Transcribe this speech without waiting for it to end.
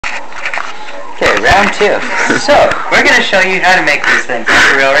Okay, round 2. So, we're going to show you how to make these things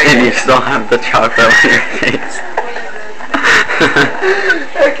for real right And here. you still have the chocolate on your face.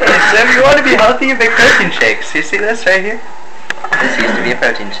 Okay, so if you want to be healthy, you make protein shakes. You see this right here? This used to be a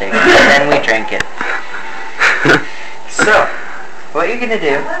protein shake, and then we drank it. So, what you're going to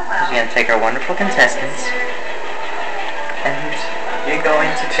do is you're going to take our wonderful contestants, and you're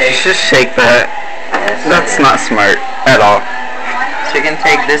going to take... Just shake that. Yes, That's not smart at all. So you're going to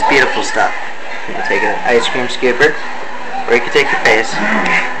take this beautiful stuff. You can take an ice cream scooper, or you can take your face.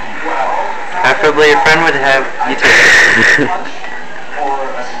 Preferably your friend would have you take it.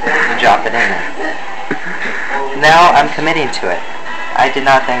 You drop it in there. Now I'm committing to it. I did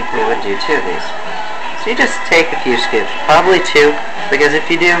not think we would do 2 of these. So you just take a few scoops, probably 2, because if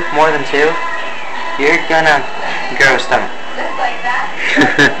you do more than 2, you're gonna grow a stomach.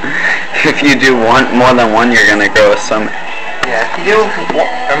 If you do more than one, you're gonna grow a stomach. Yeah, if you do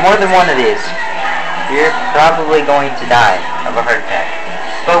more than 1 of these, you're probably going to die of a heart attack.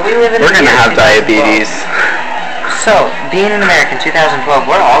 But we live in We're gonna have 2012. diabetes. So, being an American 2012,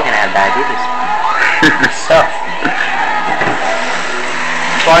 we're all gonna have diabetes. So,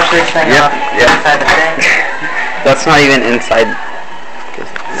 wash this thing off inside the thing. That's not even inside.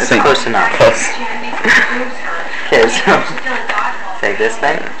 It's close enough. Close. Okay, so take this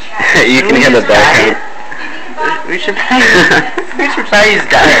thing. You can hear the bell. We should probably use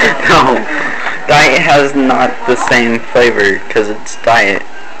diet. No, diet has not the same flavor because it's diet.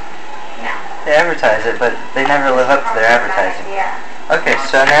 They advertise it, but they never live up to their advertising. Okay,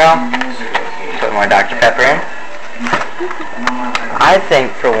 so now put more Dr. Pepper in. I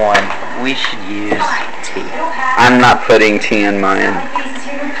think for one we should use tea. I'm not putting tea in mine.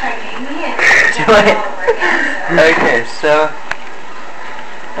 Do it. Okay, so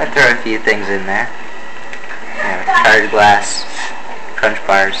I throw a few things in there. Charred glass, crunch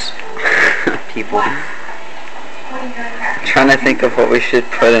bars, people. I'm trying to think of what we should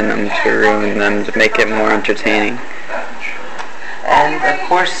put in them to ruin them, to make it more entertaining. And of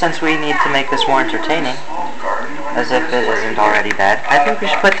course, since we need to make this more entertaining, as if it isn't already bad, I think we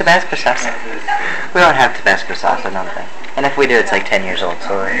should put Tabasco sauce in. We don't have Tabasco sauce, I don't think. And if we do, it's like 10 years old,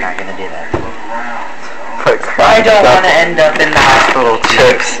 so we're not going to do that. I don't want to end up in the hospital,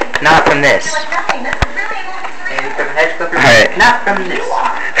 Chips. Not from this. Maybe from a hedge clipper? Alright. Not from this.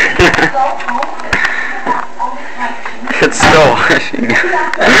 It's still washing.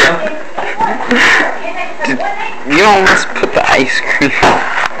 You almost put the ice cream.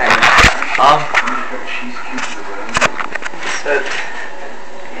 So,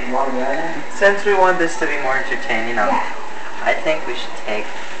 since we want this to be more entertaining, I think we should take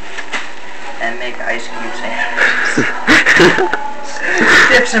and make ice cream sandwiches.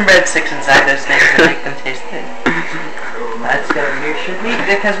 Dip some breadsticks inside those things and make them taste good. That's what we should be,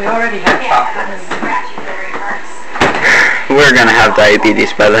 because we already have chocolate in there. We're gonna have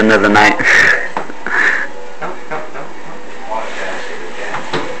diabetes by the end of the night. No.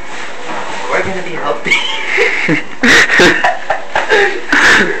 We're gonna be healthy.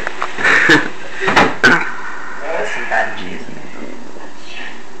 That's some bad cheese.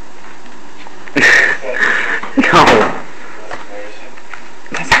 No.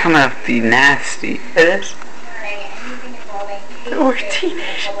 That's gonna be nasty. It is? We're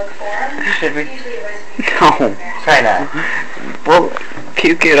teenagers. Should we? No. Try not. Well,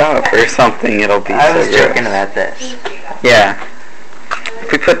 puke it up or something, it'll be I was so joking gross. about this. Yeah.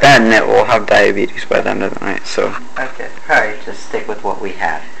 If we put that in it, we'll have diabetes by the end of the night, so. Okay, probably just stick with what we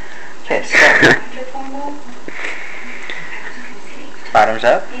have. Okay, so. Bottoms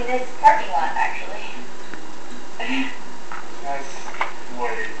up. In this parking lot, actually.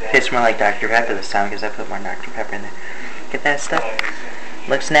 Tastes more like Dr. Pepper this time because I put more Dr. Pepper in there. Get that stuff?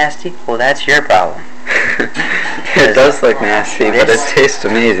 Looks nasty? Well, that's your problem. It does look nasty, but it tastes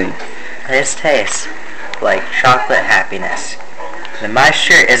amazing. This tastes like chocolate happiness. And my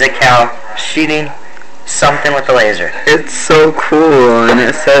shirt is a cow shooting something with a laser. It's so cool, and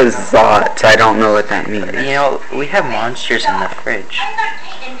it says Zot. I don't know what that means. You know, we have monsters in the fridge. I'm not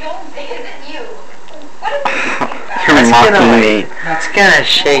Peyton Jones, it isn't you. What are we You're mocking me. It's gonna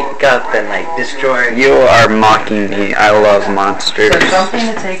shake up and like destroy. You are mocking me. I love monsters. So something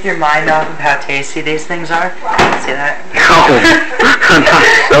to take your mind off of how tasty these things are. See that? No, I'm not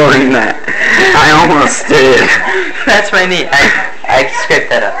showing that. I almost did. That's what I need. I scraped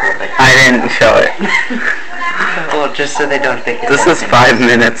that up a little bit. I didn't show it. Well, just so they don't think This is 5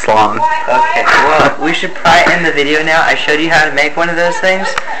 minutes long. Okay, well, we should probably end the video now. I showed you how to make one of those things.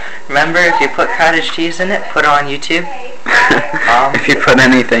 Remember, if you put cottage cheese in it, put it on YouTube. If you put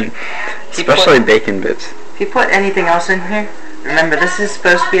anything, especially bacon bits. If you put anything else in here, Remember, this is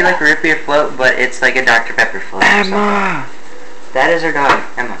supposed to be like a root beer float, but it's like a Dr. Pepper float. Emma! That is our dog,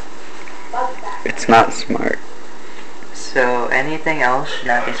 Emma. It's not smart. So, anything else should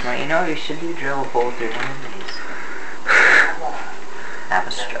not be smart. You know, you should do drill a hole through one of these. Have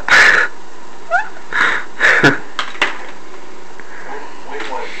a stroke.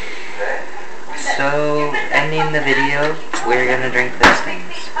 So, ending the video, we're gonna drink those things.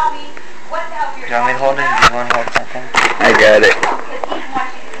 Do you want me to hold it? Do you want to hold that thing? I got it.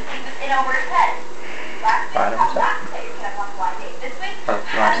 Bottoms up. Oh,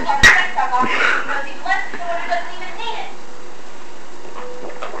 you want some?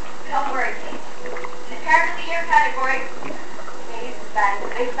 Don't worry, Kate. In the parent of the year category, Kate is bad, the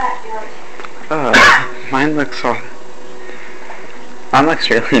big fat dealer. Mine looks all... Mine looks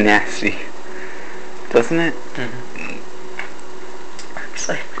really nasty. Doesn't it?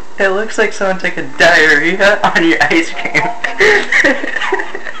 It looks like someone took a diarrhea on your ice cream.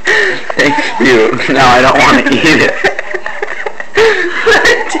 Thank you. No, I don't want to eat it.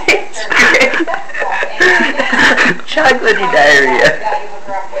 It tastes great. Chocolatey diarrhea.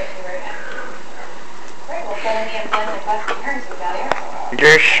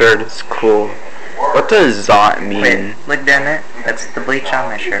 Your shirt is cool. What does Zot mean? Wait, look down it. That's the bleach on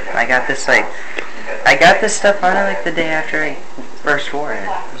my shirt. I got this stuff on it like the day after I first wore it.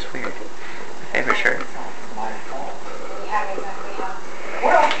 It was weird. My favorite shirt.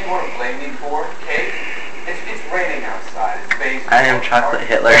 What else do you want to blame me for, Kate? It's raining outside. It's based I am Chocolate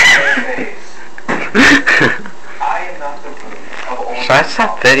Hitler. I am not the root of all. Should I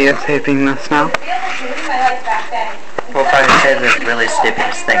stop videotaping this now? We'll probably say the really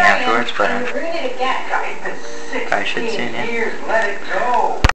stupidest thing afterwards, but Guys, it's been 60 I should soon, yeah. years. Let it go.